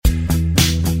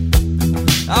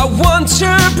I want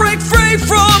to break free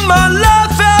from my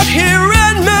life out here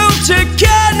and move to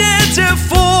Canada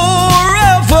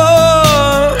forever.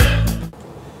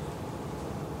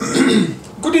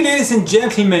 Good day, ladies and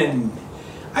gentlemen.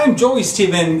 I am Joey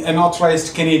Stephen, an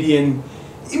authorized Canadian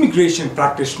immigration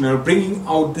practitioner, bringing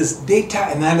out this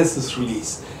data analysis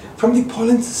release from the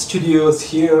Pollensis Studios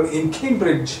here in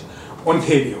Cambridge,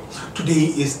 Ontario. Today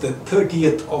is the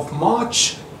 30th of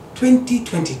March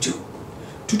 2022.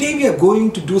 Today we are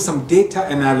going to do some data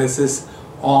analysis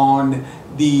on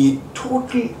the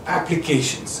total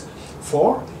applications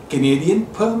for Canadian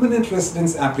permanent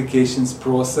residence applications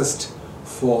processed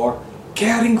for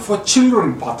Caring for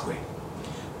Children pathway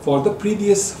for the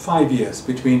previous 5 years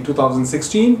between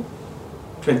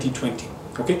 2016-2020.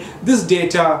 Okay, this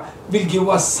data will give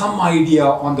us some idea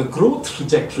on the growth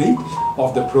trajectory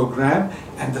of the program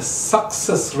and the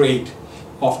success rate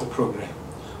of the program.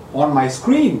 On my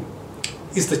screen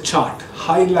is the chart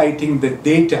highlighting the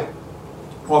data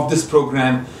of this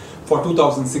program for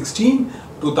 2016,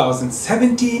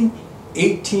 2017,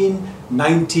 18,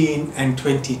 19 and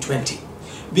 2020.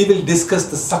 We will discuss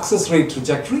the success rate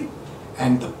trajectory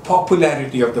and the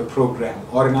popularity of the program,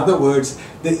 or in other words,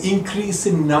 the increase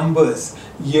in numbers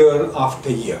year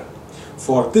after year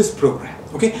for this program.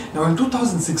 Okay, now in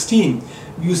 2016,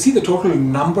 you see the total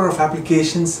number of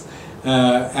applications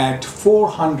at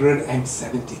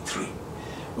 473.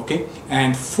 Okay,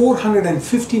 and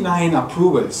 459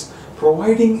 approvals,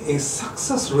 providing a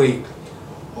success rate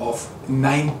of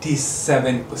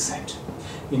 97%.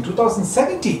 In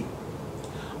 2017,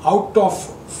 out of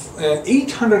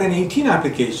 818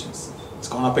 applications, it's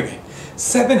gone up again,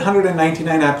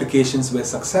 799 applications were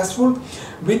successful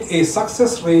with a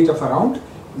success rate of around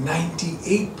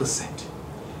 98%.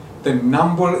 The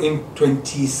number in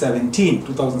 2017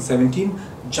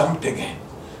 jumped again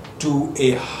to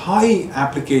a high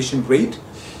application rate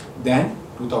than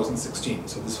 2016.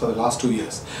 So this for the last 2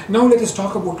 years. Now let us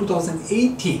talk about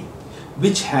 2018,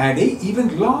 which had a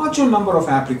even larger number of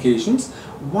applications.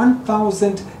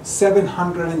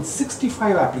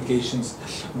 1,765 applications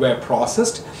were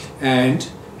processed and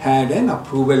had an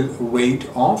approval rate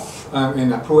of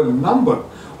an approval number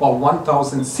of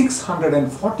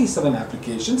 1,647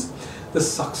 applications. The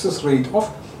success rate of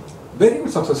very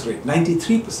good success rate,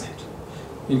 93%.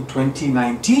 In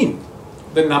 2019,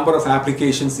 the number of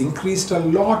applications increased a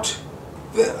lot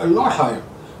higher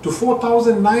to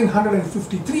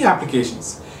 4,953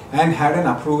 applications and had an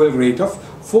approval rate of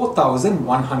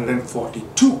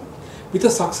 4,142 with a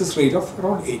success rate of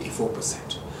around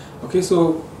 84%. Okay,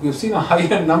 so we've seen a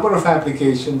higher number of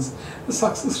applications, the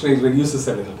success rate reduces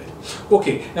a little bit.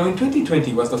 Okay, now in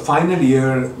 2020 was the final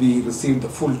year we received the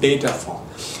full data for,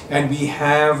 and we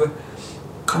have,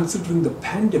 considering the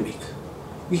pandemic,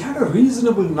 we had a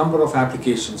reasonable number of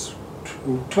applications,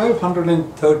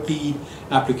 1,230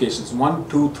 applications,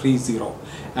 1230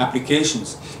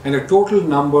 applications, and the total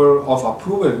number of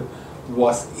approval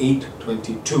was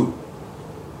 822.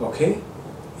 Okay,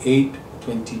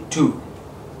 822,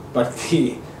 but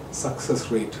the success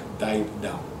rate died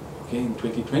down. Okay, in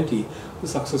 2020 the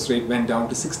success rate went down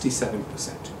to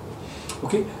 67%.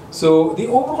 Okay, so the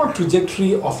overall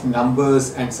trajectory of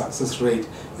numbers and success rate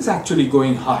is actually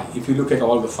going high if you look at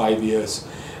all the 5 years,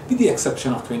 with the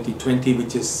exception of 2020,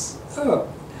 which is a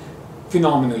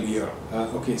phenomenal year.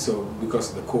 Okay, so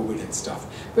because of the COVID and stuff,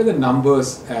 where the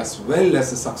numbers as well as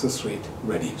the success rate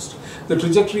reduced. The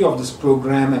trajectory of this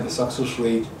program and the success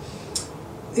rate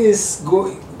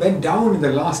went down in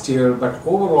the last year, but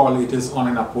overall it is on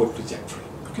an upward trajectory.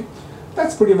 Okay,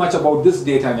 that's pretty much about this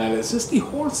data analysis. The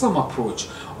wholesome approach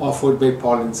offered by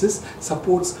Pollensis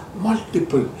supports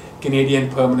multiple Canadian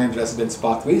permanent residence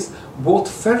pathways, both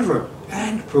federal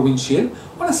and provincial,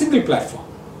 on a single platform.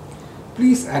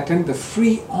 Please attend the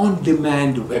free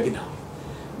on-demand webinar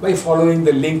by following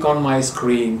the link on my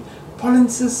screen,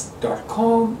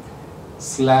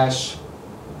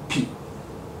 pollensis.com/p.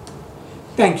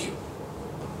 Thank you.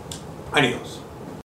 Adios.